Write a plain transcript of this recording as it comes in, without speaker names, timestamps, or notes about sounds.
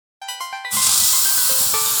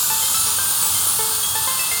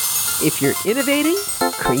If you're innovating,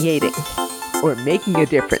 creating, or making a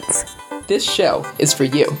difference, this show is for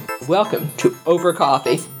you. Welcome to Over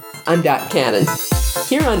Coffee. I'm Dot Cannon.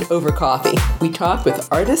 Here on Over Coffee, we talk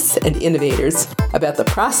with artists and innovators about the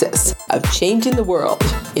process of changing the world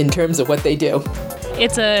in terms of what they do.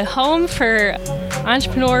 It's a home for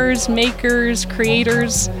entrepreneurs, makers,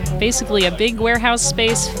 creators, basically a big warehouse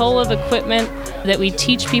space full of equipment that we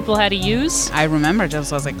teach people how to use. I remember I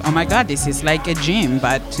was like, oh my God, this is like a gym,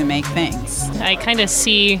 but to make things. I kind of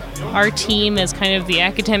see our team as kind of the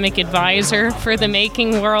academic advisor for the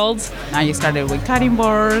making world. I started with cutting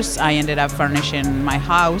boards. I ended up furnishing my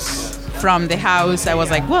house. From the house, I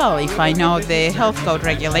was like, well, if I know the health code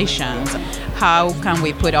regulations, how can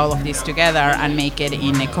we put all of this together and make it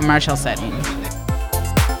in a commercial setting?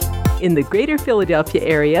 In the greater Philadelphia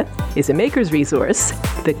area is a maker's resource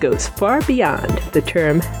that goes far beyond the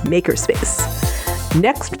term makerspace.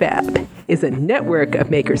 NextFab is a network of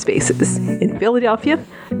makerspaces in Philadelphia,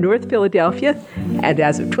 North Philadelphia, and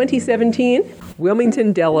as of 2017,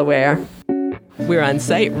 Wilmington, Delaware. We're on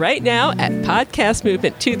site right now at Podcast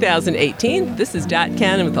Movement 2018. This is Dot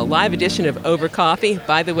Cannon with a live edition of Over Coffee.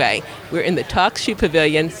 By the way, we're in the TalkShoe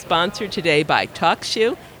Pavilion, sponsored today by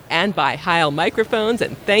TalkShoe and by Heil Microphones,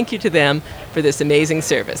 and thank you to them for this amazing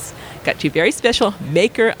service. Got two very special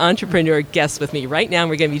maker entrepreneur guests with me right now.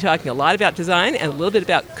 We're going to be talking a lot about design and a little bit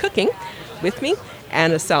about cooking. With me,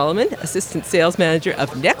 Anna Solomon, Assistant Sales Manager of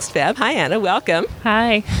NextFab. Hi, Anna. Welcome.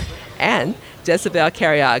 Hi. And Jezebel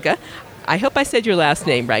Carriaga. I hope I said your last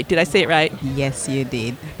name right. Did I say it right? Yes, you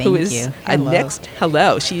did. Thank Who is you. Hello.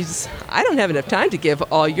 Hello. I don't have enough time to give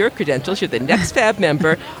all your credentials. You're the NextFab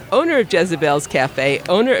member, owner of Jezebel's Cafe,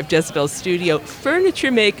 owner of Jezebel's Studio,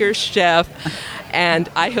 furniture maker, chef, and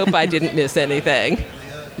I hope I didn't miss anything.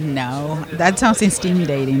 No, that sounds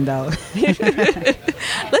intimidating, though.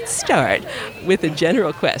 Let's start with a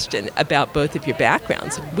general question about both of your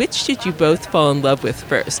backgrounds. Which did you both fall in love with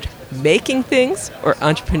first, making things or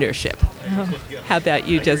entrepreneurship? Oh. How about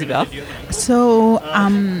you, Jezebel? So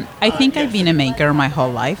I think I've been a maker my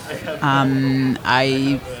whole life.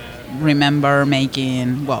 I remember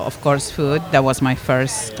making, well, of course, food. That was my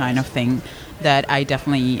first kind of thing that I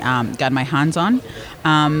definitely got my hands on.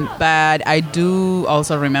 But I do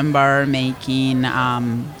also remember making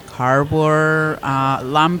cardboard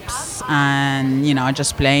lamps and,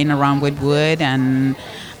 just playing around with wood. And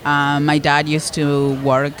my dad used to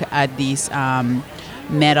work at this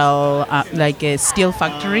metal, like a steel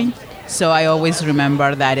factory. So I always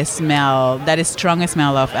remember that strong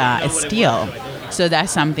smell of steel. So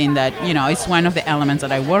that's something that, it's one of the elements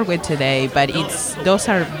that I work with today, but those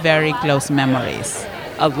are very close memories.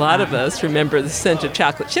 A lot of us remember the scent of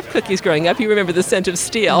chocolate chip cookies growing up. You remember the scent of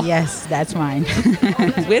steel. Yes, that's mine.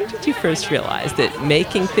 When did you first realize that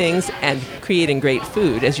making things and creating great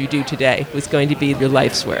food, as you do today, was going to be your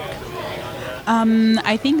life's work?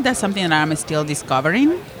 I think that's something that I'm still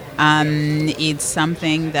discovering. It's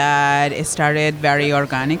something that started very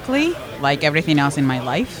organically, like everything else in my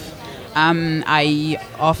life. I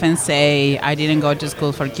often say I didn't go to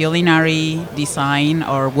school for culinary, design,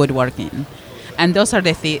 or woodworking. And those are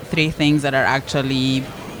the three things that are actually,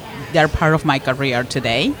 they're part of my career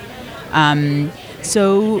today.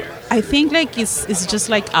 So I think it's just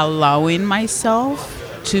like allowing myself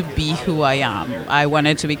to be who I am. I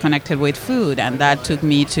wanted to be connected with food, and that took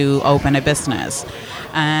me to open a business.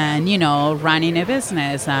 And, running a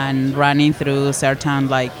business and running through certain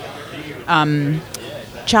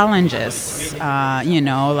challenges,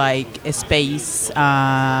 like a space,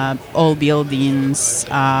 all buildings,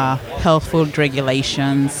 health food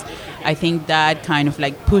regulations. I think that kind of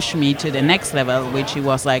pushed me to the next level, which it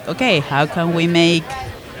was like, okay, how can we make,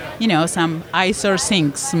 some eyesore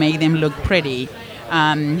sinks, make them look pretty?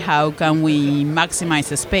 How can we maximize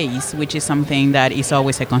the space, which is something that is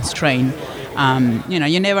always a constraint.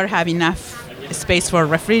 You never have enough space for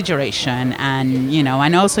refrigeration,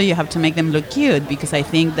 and also you have to make them look cute, because I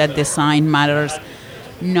think that design matters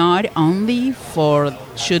not only for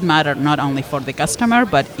the customer,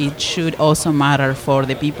 but it should also matter for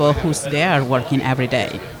the people who's there working every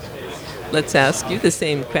day. Let's ask you the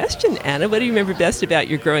same question, Anna. What do you remember best about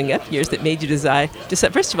your growing up years that made you decide,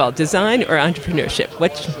 first of all, design or entrepreneurship?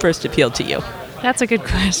 What first appealed to you? That's a good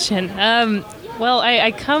question. Well,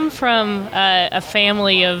 I come from a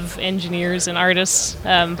family of engineers and artists.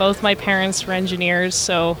 Both my parents were engineers,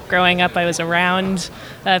 so growing up I was around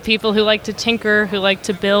people who like to tinker, who like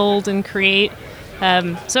to build and create.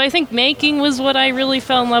 So I think making was what I really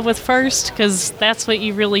fell in love with first, because that's what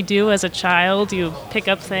you really do as a child. You pick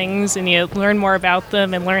up things and you learn more about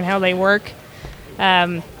them and learn how they work.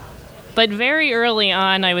 But very early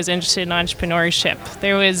on, I was interested in entrepreneurship.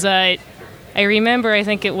 There was I remember, I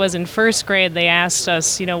think it was in first grade, they asked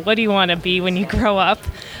us, what do you want to be when you grow up?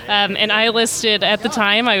 And I listed, at the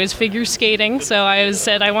time, I was figure skating, so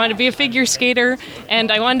said I wanted to be a figure skater,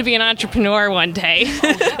 and I wanted to be an entrepreneur one day.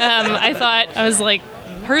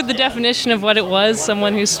 Heard the definition of what it was,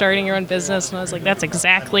 someone who's starting your own business, and I was like, that's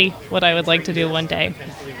exactly what I would like to do one day.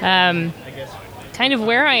 Kind of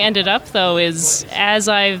where I ended up, though, is as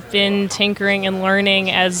I've been tinkering and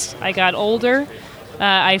learning as I got older,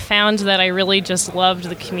 I found that I really just loved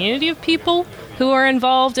the community of people who are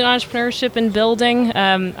involved in entrepreneurship and building.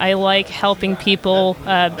 I like helping people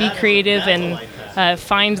be creative and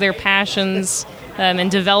find their passions and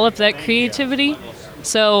develop that creativity.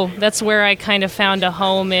 So that's where I kind of found a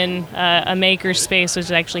home in a makerspace, which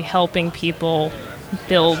is actually helping people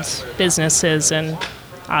build businesses and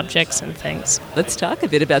objects and things. Let's talk a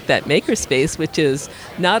bit about that makerspace, which is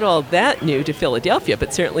not all that new to Philadelphia,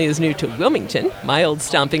 but certainly is new to Wilmington, my old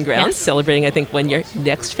stomping grounds, yes. Celebrating, I think, 1 year.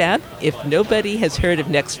 NextFab. If nobody has heard of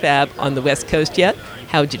NextFab on the West Coast yet,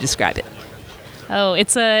 how would you describe it? Oh,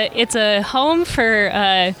 it's a home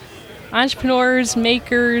for entrepreneurs,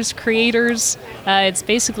 makers, creators. It's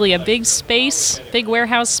basically a big space, big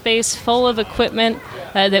warehouse space full of equipment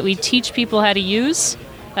that we teach people how to use.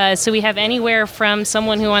 So we have anywhere from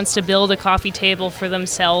someone who wants to build a coffee table for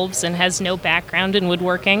themselves and has no background in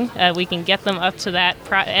woodworking. We can get them up to that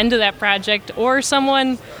end of that project, or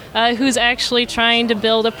someone who's actually trying to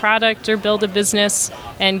build a product or build a business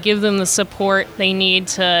and give them the support they need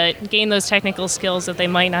to gain those technical skills that they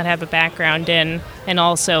might not have a background in, and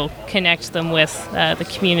also connect them with the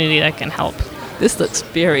community that can help. This looks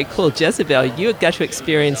very cool. Jezebel, you got to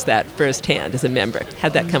experience that firsthand as a member.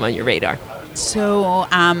 How'd that come on your radar? So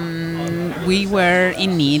we were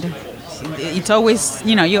in need. It's always,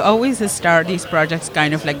 you always start these projects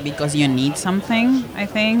kind of like because you need something, I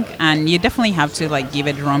think, and you definitely have to give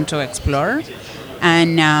it room to explore.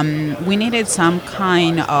 And we needed some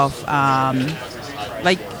kind of a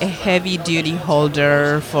heavy duty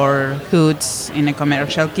holder for hoods in a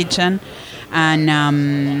commercial kitchen.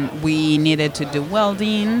 And we needed to do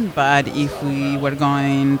welding, but if we were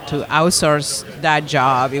going to outsource that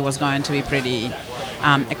job, it was going to be pretty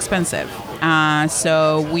expensive.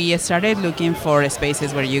 So we started looking for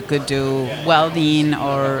spaces where you could do welding,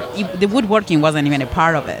 or the woodworking wasn't even a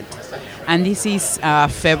part of it. And this is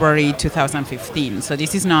February 2015, so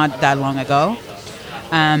this is not that long ago.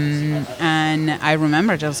 And I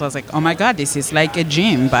remember I was like, oh my God, this is like a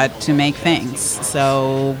gym, but to make things.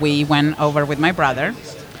 So we went over with my brother.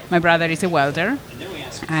 My brother is a welder.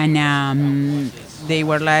 And they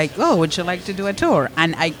were like, oh, would you like to do a tour?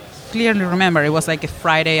 And I clearly remember it was like a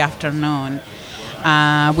Friday afternoon.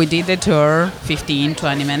 We did the tour, 15,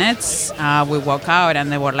 20 minutes. We walk out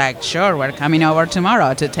and they were like, sure, we're coming over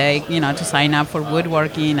tomorrow to take, to sign up for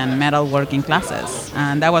woodworking and metalworking classes.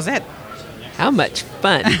 And that was it. How much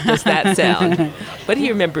fun does that sound? What do you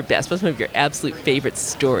remember best? What's one of your absolute favorite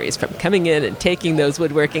stories from coming in and taking those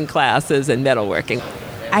woodworking classes and metalworking?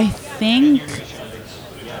 I think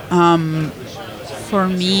for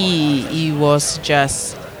me, it was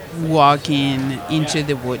just walking into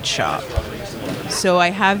the wood shop. So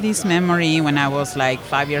I have this memory when I was like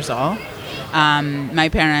 5 years old. My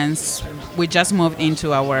parents, we just moved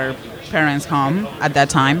into our parents' home at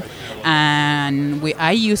that time. And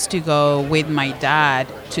I used to go with my dad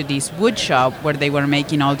to this wood shop where they were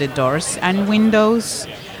making all the doors and windows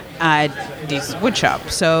at this wood shop.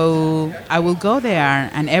 So I will go there,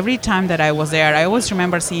 and every time that I was there, I always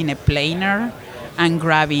remember seeing a planer and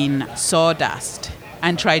grabbing sawdust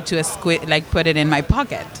and try to put it in my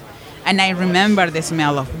pocket. And I remember the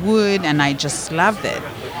smell of wood, and I just loved it.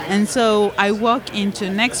 And so I walk into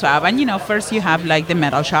NextFab, and first you have the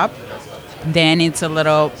metal shop. Then it's a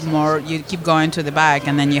little more, you keep going to the back,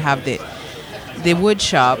 and then you have the wood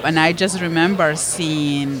shop. And I just remember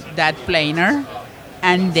seeing that planer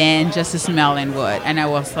and then just smelling wood. And I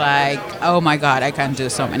was like, oh my God, I can do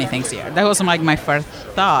so many things here. That was my first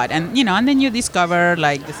thought. And, and then you discover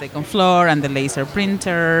the second floor and the laser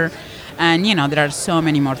printer. And, there are so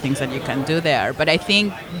many more things that you can do there. But I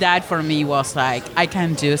think that for me was I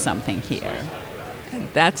can do something here.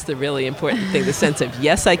 That's the really important thing, the sense of,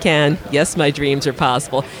 yes, I can, yes, my dreams are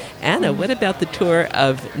possible. Anna, what about the tour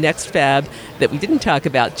of NextFab that we didn't talk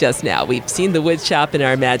about just now? We've seen the wood shop in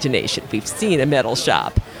our imagination. We've seen a metal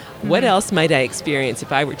shop. What else might I experience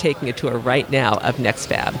if I were taking a tour right now of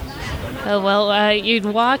NextFab? You'd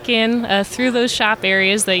walk in through those shop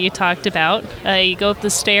areas that you talked about. You go up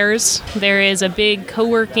the stairs. There is a big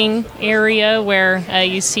co-working area where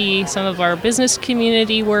you see some of our business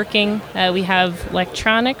community working. We have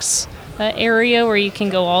electronics area where you can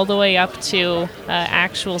go all the way up to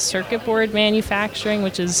actual circuit board manufacturing,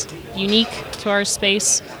 which is unique to our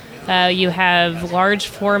space. You have large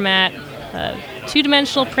format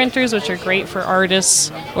two-dimensional printers, which are great for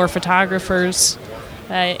artists or photographers.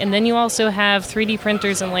 And then you also have 3D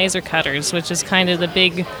printers and laser cutters, which is kind of the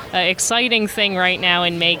big exciting thing right now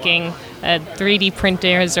in making. 3D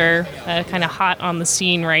printers are kind of hot on the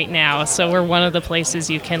scene right now, so we're one of the places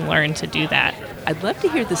you can learn to do that. I'd love to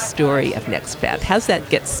hear the story of NextFab. How's that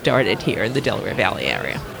get started here in the Delaware Valley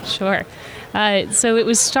area? Sure. So it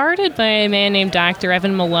was started by a man named Dr.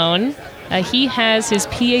 Evan Malone. He has his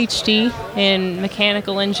PhD in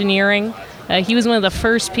mechanical engineering. He was one of the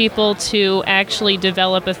first people to actually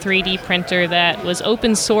develop a 3D printer that was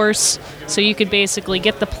open source, so you could basically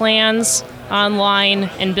get the plans online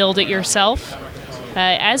and build it yourself.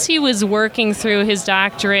 As he was working through his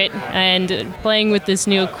doctorate and playing with this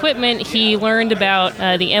new equipment, he learned about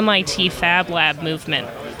the MIT Fab Lab movement.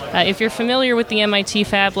 If you're familiar with the MIT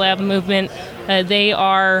Fab Lab movement, they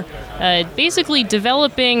are basically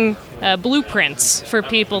developing blueprints for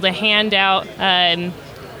people to hand out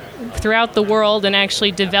throughout the world and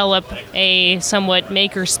actually develop a somewhat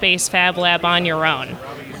makerspace fab lab on your own.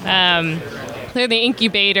 They're the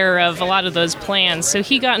incubator of a lot of those plans. So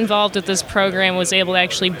he got involved with this program, was able to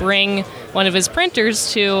actually bring one of his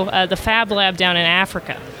printers to the fab lab down in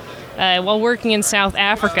Africa. While working in South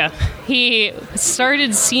Africa, he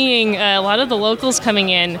started seeing a lot of the locals coming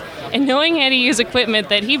in and knowing how to use equipment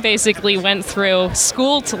that he basically went through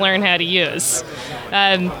school to learn how to use.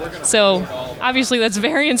 So obviously that's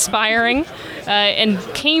very inspiring, and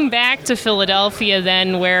came back to Philadelphia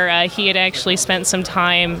then, where he had actually spent some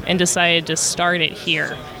time and decided to start it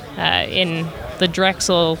here in the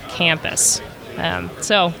Drexel campus.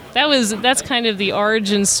 So that's kind of the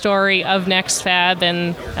origin story of NextFab,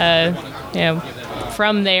 and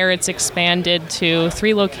from there it's expanded to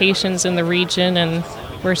 3 locations in the region, and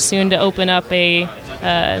we're soon to open up a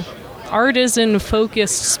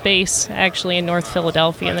artisan-focused space actually in North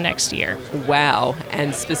Philadelphia in the next year. Wow.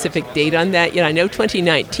 And specific date on that? I know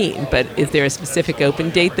 2019, but is there a specific open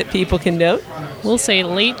date that people can note? We'll say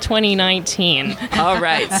late 2019. All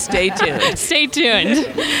right. Stay tuned. Stay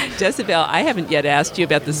tuned. Jezebel, I haven't yet asked you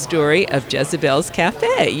about the story of Jezebel's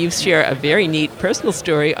Cafe. You share a very neat personal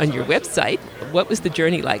story on your website. What was the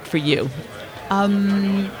journey like for you?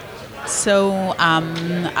 So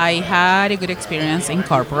I had a good experience in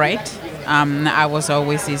corporate. I was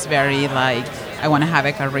always this very I want to have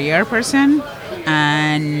a career person.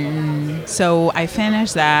 And so I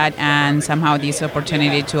finished that, and somehow this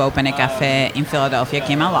opportunity to open a cafe in Philadelphia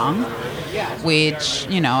came along, which,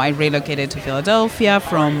 I relocated to Philadelphia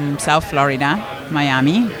from South Florida,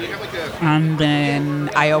 Miami. And then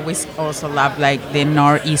I always also loved the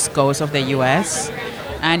northeast coast of the U.S.,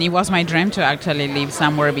 and it was my dream to actually live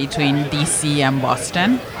somewhere between D.C. and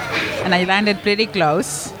Boston. And I landed pretty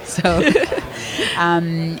close. So,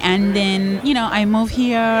 and then, I moved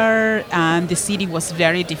here, and the city was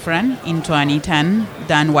very different in 2010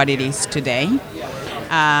 than what it is today.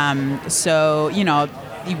 So,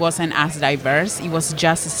 it wasn't as diverse. It was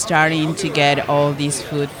just starting to get all this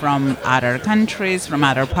food from other countries, from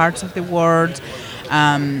other parts of the world.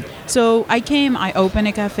 So I opened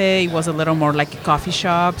a cafe. It was a little more like a coffee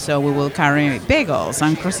shop. So we will carry bagels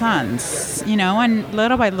and croissants, and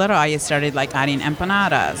little by little I started adding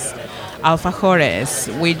empanadas, alfajores,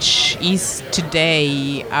 which is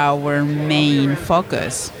today our main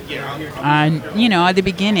focus. And, at the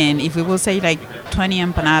beginning, if we will say 20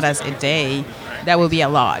 empanadas a day, that will be a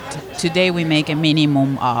lot. Today we make a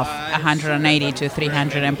minimum of 180 to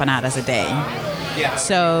 300 empanadas a day.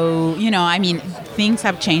 So, things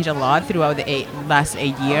have changed a lot throughout the last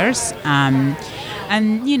 8 years. And,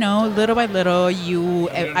 little by little,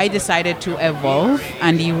 I decided to evolve.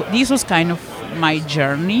 And this was kind of my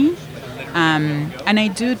journey. And I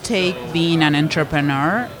do take being an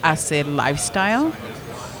entrepreneur as a lifestyle.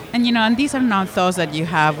 And, and these are not thoughts that you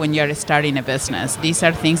have when you're starting a business. These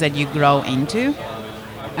are things that you grow into.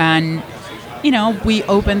 And, we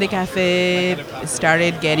opened the cafe,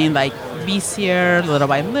 started getting busier little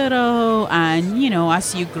by little. And,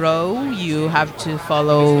 as you grow, you have to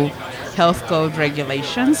follow health code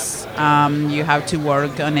regulations. You have to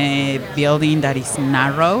work on a building that is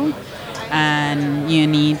narrow. And you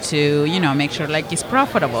need to, make sure it's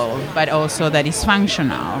profitable, but also that it's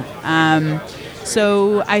functional.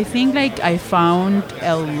 So I think I found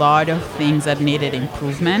a lot of things that needed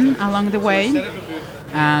improvement along the way.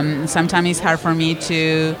 Sometimes it's hard for me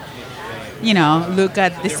to look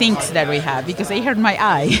at the sinks that we have because they hurt my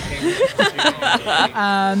eye.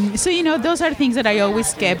 So, those are things that I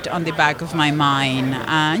always kept on the back of my mind.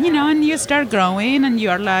 And you start growing and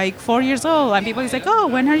you're like 4 years old and people is like, oh,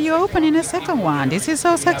 when are you opening a second one? This is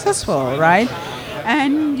so successful, right?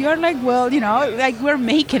 And you're like, well, we're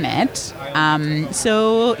making it.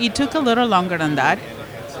 So it took a little longer than that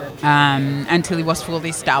until it was fully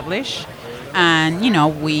established. And,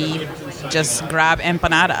 we just grab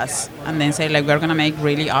empanadas and then say, we're going to make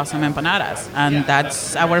really awesome empanadas. And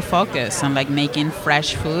that's our focus on, making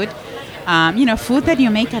fresh food, food that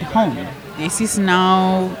you make at home. This is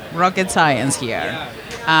now rocket science here.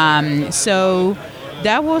 So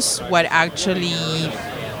that was what actually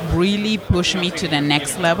really pushed me to the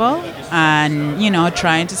next level and,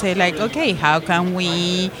 trying to say, okay, how can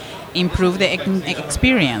we improve the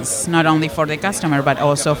experience, not only for the customer, but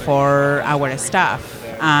also for our staff.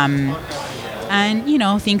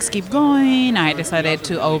 Things keep going. I decided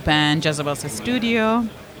to open Jezebel's studio.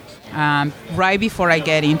 Right before I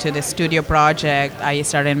get into the studio project, I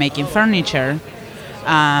started making furniture.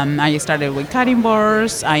 I started with cutting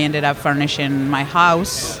boards. I ended up furnishing my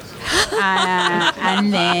house.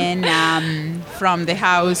 And then from the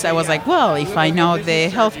house, I was like, well, if I know the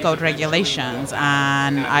health code regulations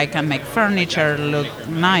and I can make furniture look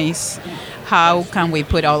nice, how can we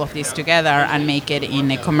put all of this together and make it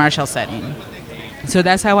in a commercial setting? So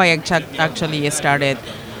that's how I actually started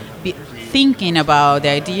thinking about the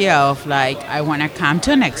idea of I want to come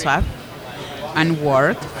to NextFab and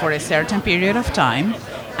work for a certain period of time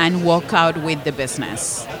and walk out with the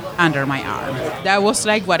business under my arm. That was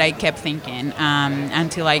what I kept thinking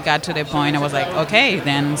until I got to the point I was like, okay,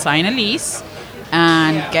 then sign a lease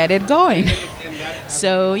and get it going.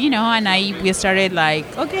 So, and we started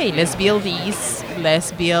okay, let's build these,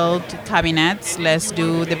 let's build cabinets, let's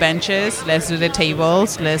do the benches, let's do the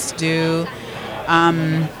tables, let's do,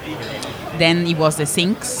 then it was the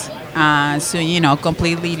sinks. So,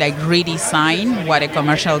 completely redesign what a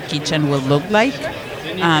commercial kitchen will look like.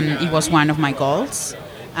 It was one of my goals.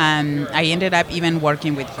 I ended up even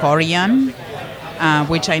working with Korean,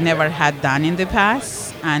 which I never had done in the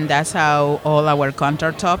past. And that's how all our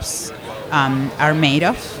countertops are made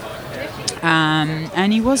of.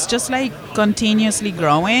 And it was just continuously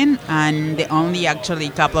growing. And the only actually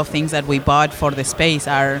couple of things that we bought for the space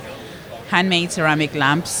are handmade ceramic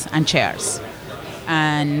lamps and chairs.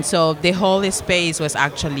 And so the whole space was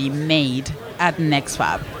actually made at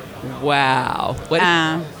NextFab. Wow. What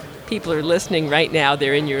if people are listening right now,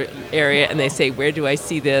 they're in your area, and they say, where do I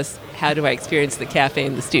see this? How do I experience the cafe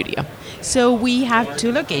and the studio? So we have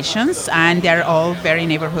 2 locations, and they're all very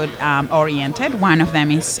neighborhood oriented. One of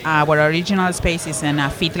them is our original space is in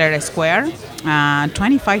Fiedler Square,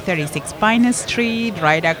 2536 Pine Street,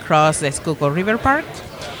 right across the Schuylkill River Park.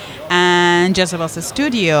 And Jezebel's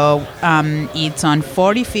studio, it's on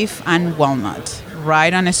 45th and Walnut,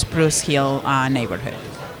 right on a Spruce Hill neighborhood.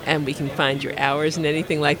 And we can find your hours and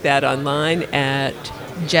anything like that online at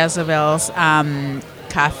Jezebel's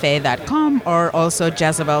cafe.com or also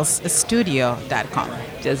jezebelsstudio.com.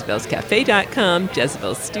 jezebelscafe.com,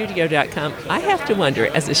 jezebelsstudio.com. I have to wonder,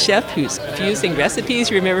 as a chef who's fusing recipes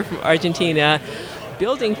you remember from Argentina,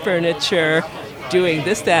 building furniture, doing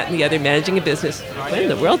this, that, and the other, managing a business, when in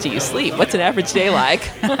the world do you sleep? What's an average day like?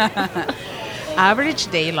 Average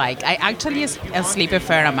day I actually sleep a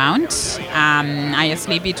fair amount. I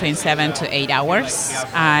sleep between 7 to 8 hours,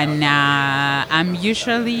 and I'm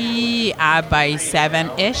usually up by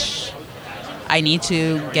 7-ish. I need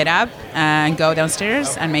to get up and go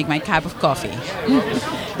downstairs and make my cup of coffee.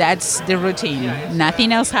 That's the routine.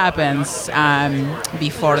 Nothing else happens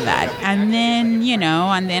before that. And then,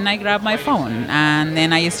 and then I grab my phone and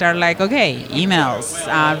then I start okay, emails,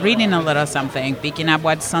 reading a little something, picking up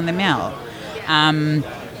what's on the mail. And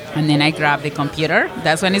then I grab the computer.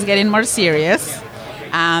 That's when it's getting more serious.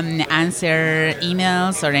 Answer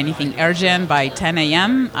emails or anything urgent by 10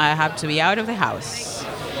 a.m. I have to be out of the house.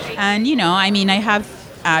 And, I have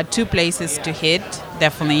 2 places to hit,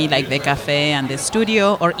 definitely the cafe and the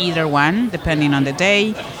studio, or either one, depending on the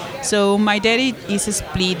day. So my day is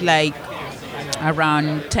split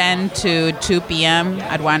around 10 to 2 p.m.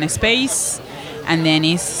 at one space. And then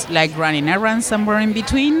it's running errands somewhere in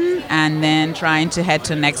between, and then trying to head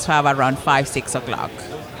to NextFab around 5, 6 o'clock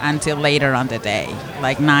until later on the day,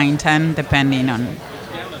 9, 10, depending on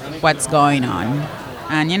what's going on.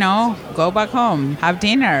 And, go back home, have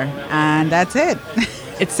dinner, and that's it.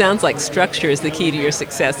 It sounds like structure is the key to your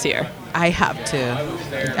success here. I have to.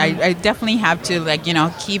 I definitely have to,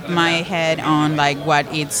 keep my head on,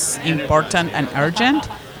 what is important and urgent.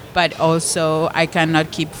 But also I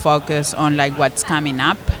cannot keep focus on what's coming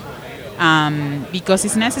up because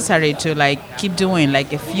it's necessary to like keep doing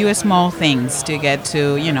like a few small things to get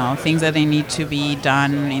to, things that they need to be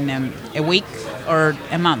done in a week or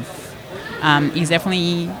a month. It's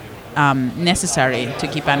definitely necessary to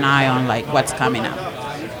keep an eye on like what's coming up.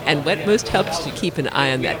 And what most helps you keep an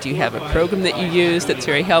eye on that? Do you have a program that you use that's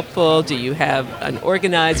very helpful? Do you have an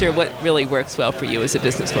organizer? What really works well for you as a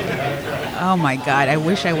businesswoman? Oh my God, I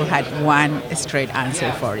wish I would have one straight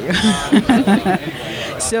answer for you.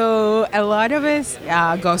 So a lot of it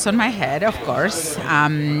goes on my head, of course.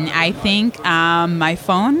 I think my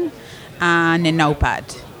phone and a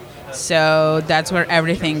notepad. So that's where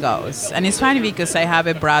everything goes. And it's funny because I have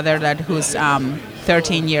a brother who's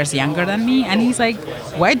 13 years younger than me, and he's like,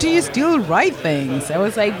 why do you still write things? I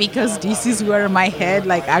was like, because this is where my head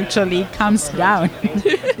like actually comes down.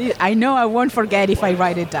 I know I won't forget if I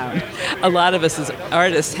write it down. A lot of us as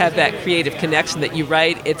artists have that creative connection that you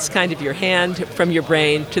write. It's kind of your hand from your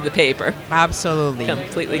brain to the paper. Absolutely.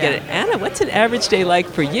 Completely get it. Anna, what's an average day like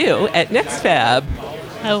for you at NextFab?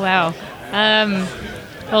 Oh, wow.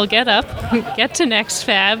 Well, get to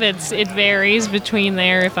NextFab. It varies between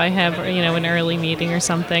there if I have, an early meeting or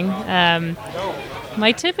something.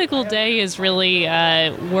 My typical day is really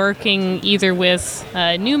working either with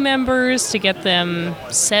new members to get them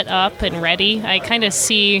set up and ready. I kind of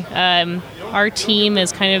see our team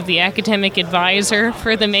as kind of the academic advisor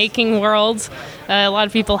for the making world. A lot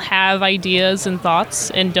of people have ideas and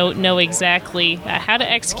thoughts and don't know exactly how to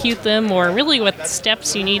execute them or really what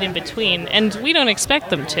steps you need in between. And we don't expect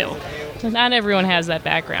them to. Not everyone has that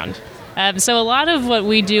background. So a lot of what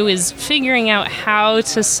we do is figuring out how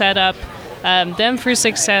to set up them for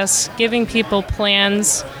success, giving people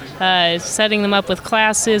plans, setting them up with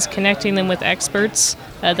classes, connecting them with experts.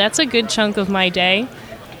 That's a good chunk of my day.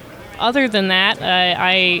 Other than that,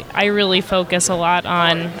 I really focus a lot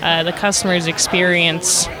on the customer's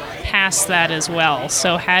experience past that as well.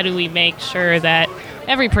 So how do we make sure that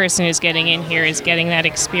every person who's getting in here is getting that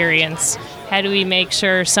experience? How do we make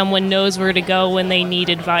sure someone knows where to go when they need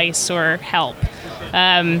advice or help?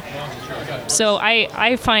 So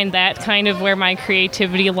I find that kind of where my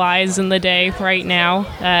creativity lies in the day right now.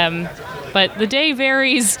 But the day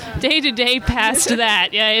varies day to day past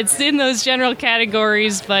that. Yeah, it's in those general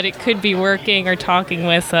categories, but it could be working or talking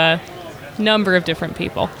with a number of different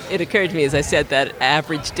people. It occurred to me, as I said, that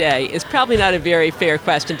average day is probably not a very fair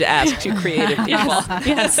question to ask to creative people.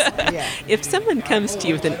 Yes. Yeah. If someone comes to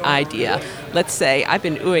you with an idea, let's say I've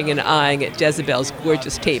been oohing and eyeing at Jezebel's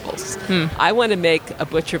gorgeous tables. I want to make a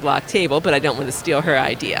butcher block table, but I don't want to steal her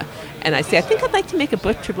idea. And I say, I think I'd like to make a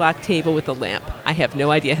butcher block table with a lamp. I have no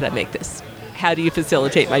idea how to make this. How do you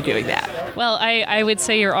facilitate my doing that? Well, I would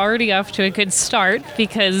say you're already off to a good start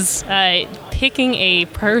because picking a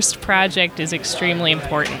first project is extremely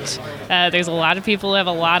important. There's a lot of people who have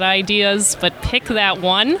a lot of ideas, but pick that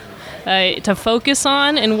one to focus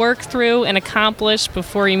on and work through and accomplish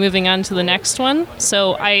before you're moving on to the next one.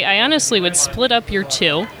 So I honestly would split up your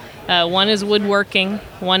two. One is woodworking,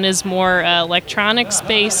 one is more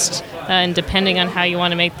electronics-based, and depending on how you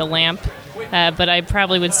want to make the lamp. But I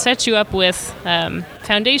probably would set you up with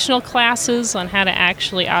foundational classes on how to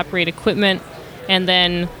actually operate equipment, and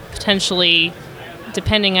then potentially,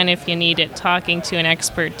 depending on if you need it, talking to an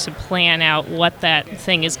expert to plan out what that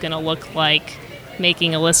thing is going to look like,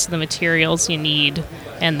 making a list of the materials you need,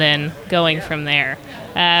 and then going from there.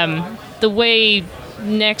 The way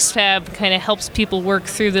NextFab kind of helps people work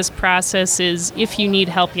through this process is if you need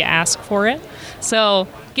help, you ask for it. So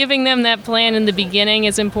giving them that plan in the beginning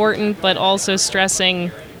is important, but also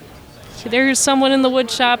stressing there's someone in the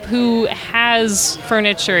wood shop who has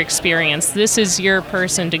furniture experience. This is your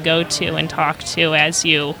person to go to and talk to as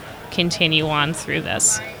you continue on through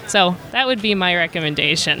this. So that would be my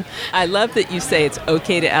recommendation. I love that you say it's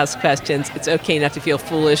okay to ask questions. It's okay not to feel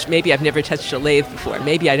foolish. Maybe I've never touched a lathe before.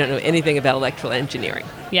 Maybe I don't know anything about electrical engineering.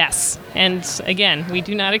 Yes. And again, we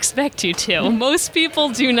do not expect you to. Most people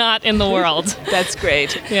do not in the world. That's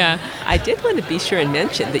great. Yeah. I did want to be sure and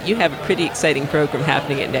mention that you have a pretty exciting program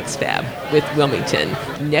happening at NextFab with Wilmington.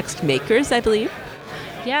 Next Makers, I believe?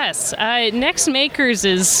 Yes. Next Makers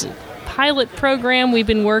is pilot program we've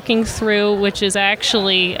been working through, which is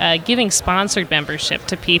actually giving sponsored membership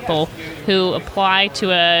to people who apply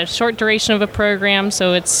to a short duration of a program.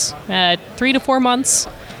 So it's 3 to 4 months.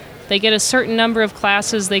 They get a certain number of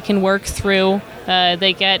classes they can work through.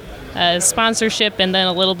 They get sponsorship and then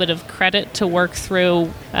a little bit of credit to work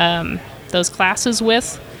through those classes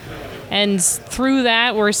with. And through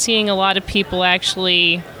that, we're seeing a lot of people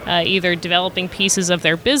actually either developing pieces of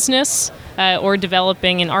their business or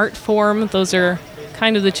developing an art form. Those are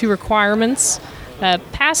kind of the two requirements.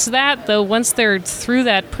 Past that, though, once they're through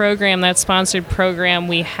that program, that sponsored program,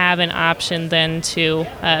 we have an option then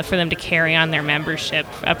for them to carry on their membership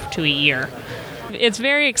up to a year. It's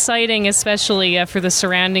very exciting, especially for the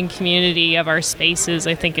surrounding community of our spaces.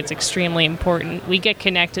 I think it's extremely important. We get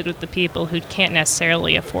connected with the people who can't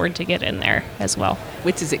necessarily afford to get in there as well.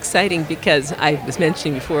 Which is exciting because I was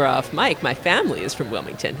mentioning before off mic, my family is from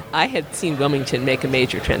Wilmington. I had seen Wilmington make a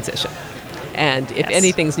major transition. And if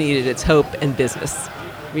anything's needed, it's hope and business,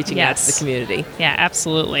 reaching out to the community. Yeah,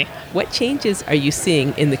 absolutely. What changes are you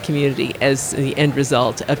seeing in the community as the end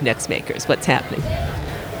result of Next Makers? What's happening?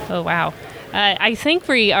 Oh, wow. I think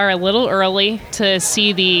we are a little early to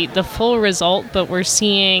see the full result, but we're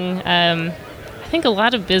seeing, I think, a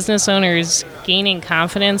lot of business owners gaining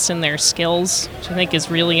confidence in their skills, which I think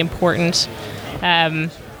is really important.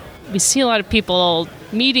 We see a lot of people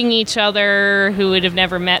meeting each other who would have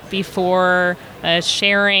never met before,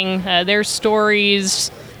 sharing their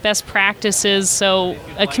stories, best practices. So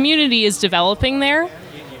a community is developing there.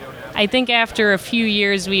 I think after a few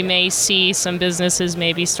years, we may see some businesses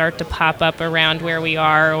maybe start to pop up around where we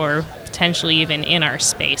are or potentially even in our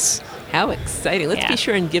space. How exciting. Let's be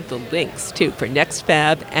sure and give the links, too, for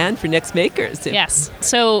NextFab and for Next Makers. Yes.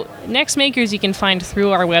 So Next Makers you can find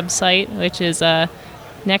through our website, which is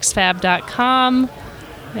nextfab.com,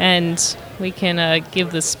 and we can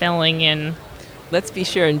give the spelling in. Let's be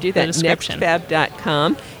sure and do that.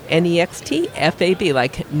 Nextfab.com, NEXTFAB,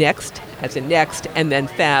 like next as in next, and then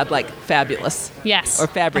fab, like fabulous. Yes. Or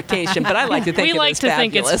fabrication, but I like to think we like to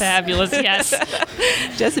think it's fabulous, yes.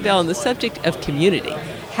 Jezebel, on the subject of community,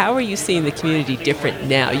 how are you seeing the community different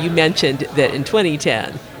now? You mentioned that in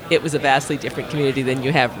 2010, it was a vastly different community than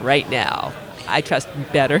you have right now. I trust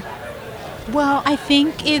better. Well, I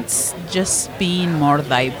think it's just being more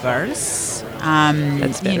diverse.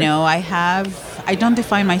 That's better. You know, I don't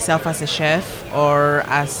define myself as a chef or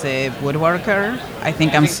as a woodworker. I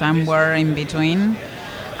think I'm somewhere in between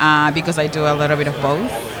because I do a little bit of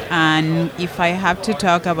both. And if I have to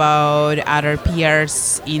talk about other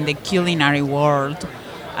peers in the culinary world,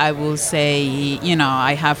 I will say, you know,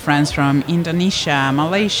 I have friends from Indonesia,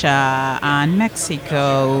 Malaysia, and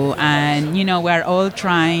Mexico. And, you know, we're all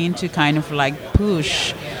trying to kind of like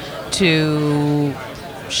push to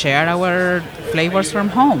share our flavors from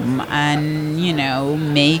home and, you know,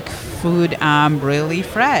 make food really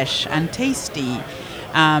fresh and tasty.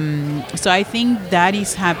 So I think that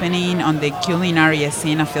is happening on the culinary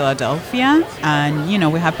scene of Philadelphia. And, you know,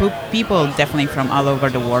 we have people definitely from all over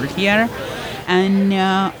the world here. And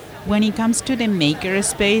when it comes to the maker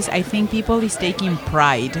space, I think people is taking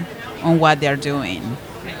pride on what they're doing.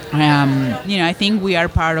 You know, I think we are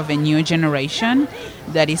part of a new generation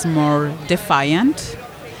that is more defiant.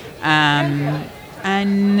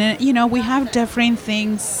 And, you know, we have different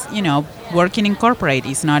things, you know, working in corporate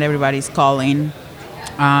is not everybody's calling.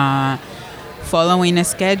 Following a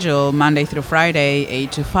schedule Monday through Friday,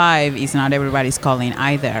 8 to 5, is not everybody's calling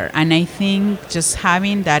either. And I think just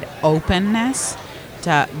having that openness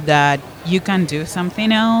that you can do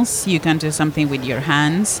something else, you can do something with your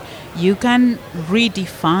hands, you can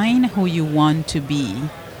redefine who you want to be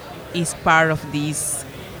is part of this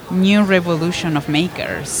new revolution of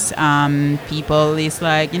makers. People is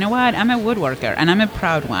like, you know what, I'm a woodworker and I'm a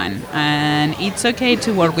proud one. And it's okay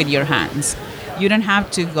to work with your hands. You don't have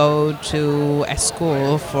to go to a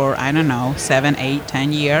school for, 7, 8,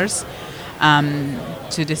 10 years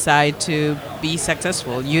to decide to be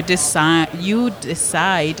successful. You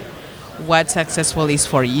decide what successful is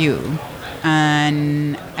for you.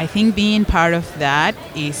 And I think being part of that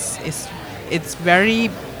it's very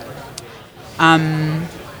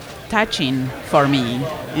touching for me.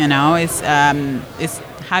 You know, it's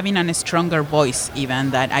having a stronger voice even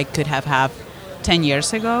that I could have had 10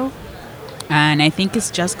 years ago. And I think it's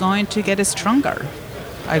just going to get stronger.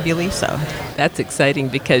 I believe so. That's exciting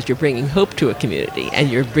because you're bringing hope to a community and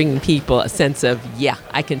you're bringing people a sense of, yeah,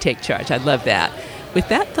 I can take charge. I love that. With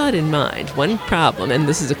that thought in mind, one problem, and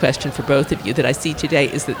this is a question for both of you, that I see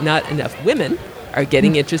today is that not enough women are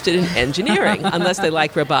getting interested in engineering unless they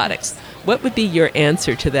like robotics. What would be your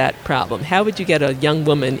answer to that problem? How would you get a young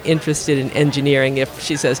woman interested in engineering if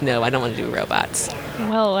she says, no, I don't want to do robots?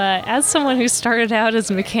 Well, as someone who started out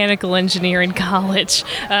as a mechanical engineer in college,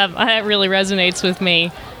 that really resonates with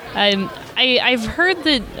me. I've heard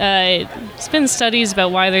that there's been studies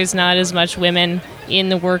about why there's not as much women in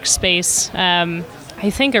the workspace. I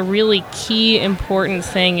think a really key important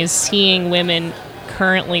thing is seeing women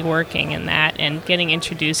currently working in that and getting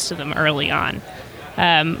introduced to them early on.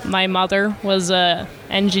 My mother was an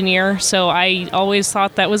engineer, so I always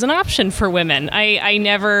thought that was an option for women. I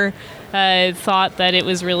never thought that it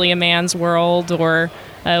was really a man's world or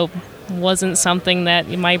wasn't something that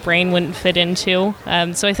my brain wouldn't fit into.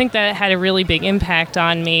 So I think that had a really big impact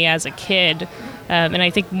on me as a kid. And I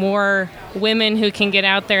think more women who can get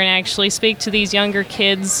out there and actually speak to these younger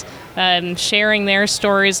kids, sharing their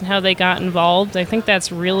stories and how they got involved, I think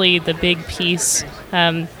that's really the big piece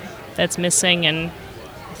that's missing. And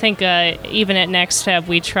I think even at NextFab,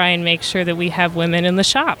 we try and make sure that we have women in the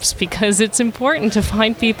shops because it's important to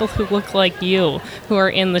find people who look like you, who are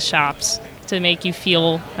in the shops, to make you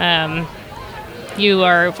feel you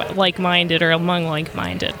are like-minded or among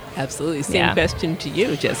like-minded. Absolutely. Same question to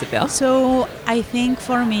you, Jezebel. So I think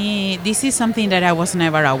for me, this is something that I was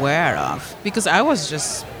never aware of because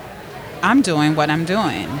I'm doing what I'm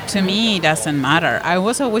doing. To me, it doesn't matter. I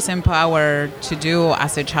was always empowered to do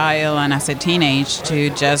as a child and as a teenage to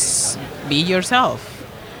just be yourself,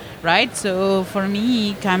 right? So for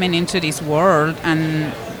me, coming into this world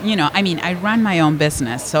and, I run my own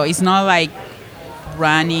business. So it's not like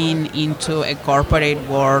running into a corporate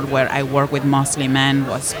world where I work with mostly men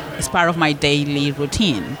is part of my daily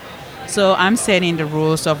routine. So I'm setting the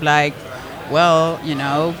rules of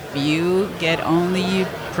you get only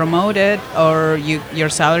promoted or your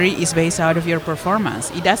salary is based out of your performance.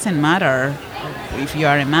 It doesn't matter if you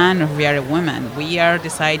are a man or if you are a woman. We are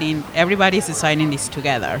deciding, everybody's deciding this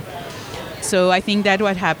together. So I think that's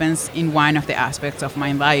what happens in one of the aspects of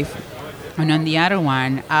my life. And on the other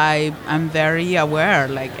one, I'm very aware,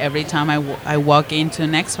 every time I walk into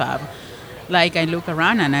NextFab, I look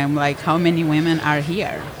around and I'm like, how many women are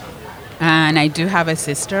here? And I do have a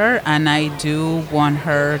sister, and I do want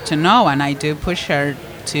her to know, and I do push her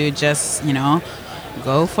to just,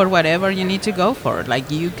 go for whatever you need to go for.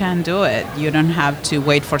 You can do it. You don't have to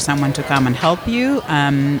wait for someone to come and help you.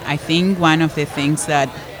 I think one of the things that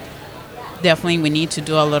definitely we need to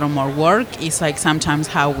do a little more work is sometimes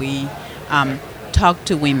how we talk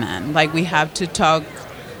to women. We have to talk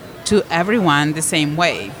to everyone the same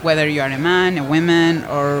way, whether you are a man, a woman,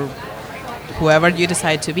 or whoever you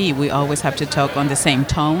decide to be. We always have to talk on the same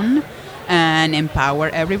tone and empower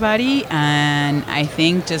everybody. And I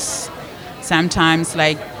think just sometimes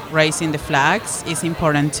raising the flags is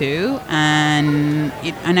important too. And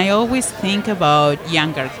I always think about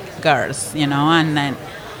younger girls,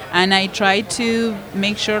 and I try to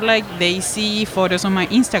make sure they see photos on my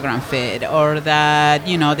Instagram feed, or that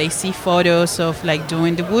they see photos of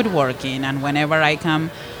doing the woodworking, and whenever I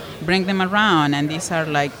come bring them around, and these are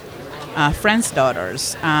friends'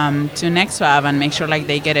 daughters to NextFab, and make sure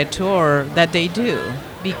they get a tour, that they do,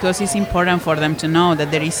 because it's important for them to know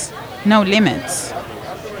that there is no limits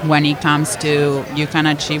when it comes to you can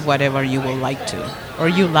achieve whatever you would like to, or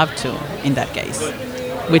you love to in that case.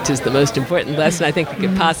 Which is the most important lesson I think we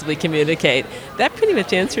could possibly communicate. That pretty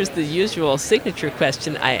much answers the usual signature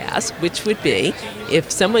question I ask, which would be, if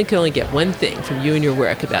someone could only get one thing from you and your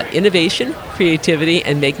work about innovation, creativity,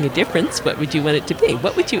 and making a difference, what would you want it to be?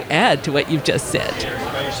 What would you add to what you've just said?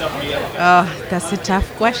 That's a tough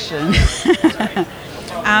question.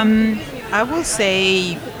 I will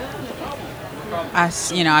say,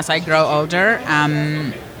 as I grow older,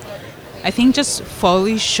 I think just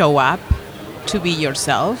fully show up to be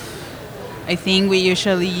yourself. I think we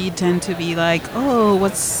usually tend to be I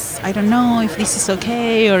don't know if this is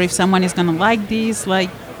okay, or if someone is gonna like this.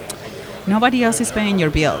 Nobody else is paying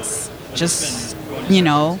your bills. Just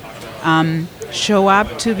show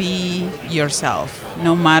up to be yourself,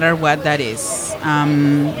 no matter what that is.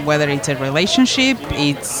 Whether it's a relationship,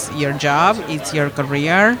 it's your job, it's your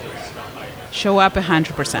career. Show up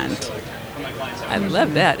 100%. I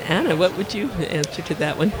love that. Anna, what would you answer to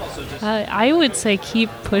that one? I would say keep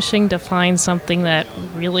pushing to find something that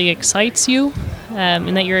really excites you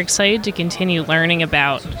and that you're excited to continue learning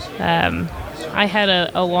about. I had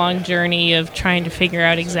a long journey of trying to figure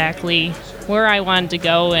out exactly where I wanted to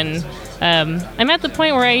go, and I'm at the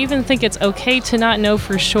point where I even think it's okay to not know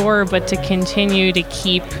for sure, but to continue to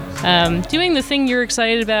keep doing the thing you're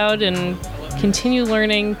excited about and continue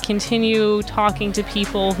learning, continue talking to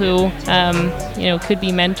people who, could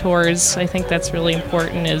be mentors. I think that's really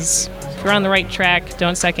important, is if you're on the right track,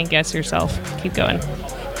 don't second guess yourself. Keep going.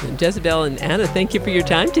 And Jezebel and Anna, thank you for your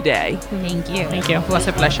time today. Thank you. Thank you. It was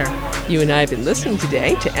a pleasure. You and I have been listening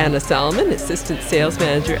today to Anna Solomon, Assistant Sales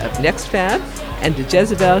Manager of NextFab, and to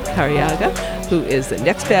Jezebel Carriaga, who is a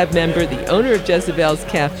NextFab member, the owner of Jezebel's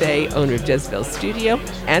Cafe, owner of Jezebel's Studio,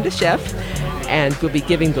 and a chef. And we'll be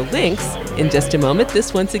giving the links in just a moment.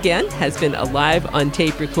 This, once again, has been a live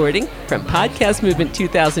on-tape recording from Podcast Movement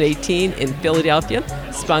 2018 in Philadelphia,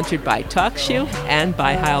 sponsored by TalkShoe and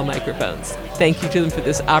by Heil Microphones. Thank you to them for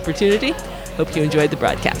this opportunity. Hope you enjoyed the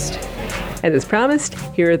broadcast. And as promised,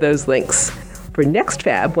 here are those links. For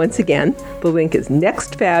NextFab, once again, the link is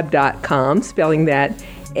nextfab.com, spelling that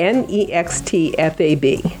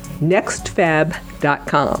NEXTFAB,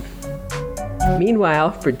 nextfab.com.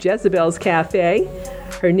 Meanwhile, for Jezebel's Cafe,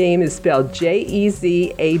 her name is spelled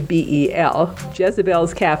Jezabel.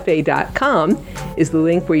 Jezebelscafe.com is the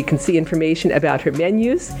link where you can see information about her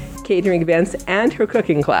menus, catering events, and her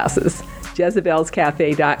cooking classes.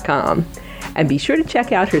 Jezebelscafe.com. And be sure to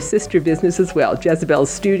check out her sister business as well, Jezebel's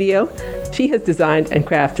Studio. She has designed and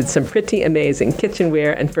crafted some pretty amazing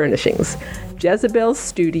kitchenware and furnishings.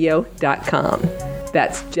 Jezebelsstudio.com.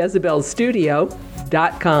 That's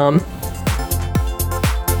Jezebelsstudio.com.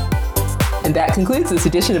 And that concludes this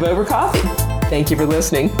edition of Over Coffee. Thank you for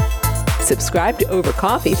listening. Subscribe to Over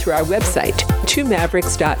Coffee through our website,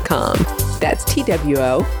 twomavericks.com. That's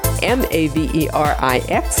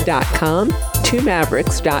TWOMAVERIX.com,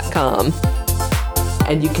 twomavericks.com.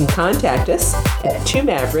 And you can contact us at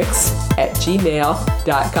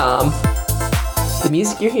twomavericks@gmail.com. The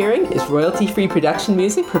music you're hearing is royalty-free production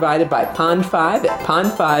music provided by Pond5 at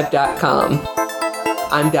pond5.com.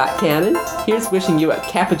 I'm Dot Cannon. Here's wishing you a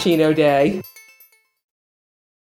cappuccino day.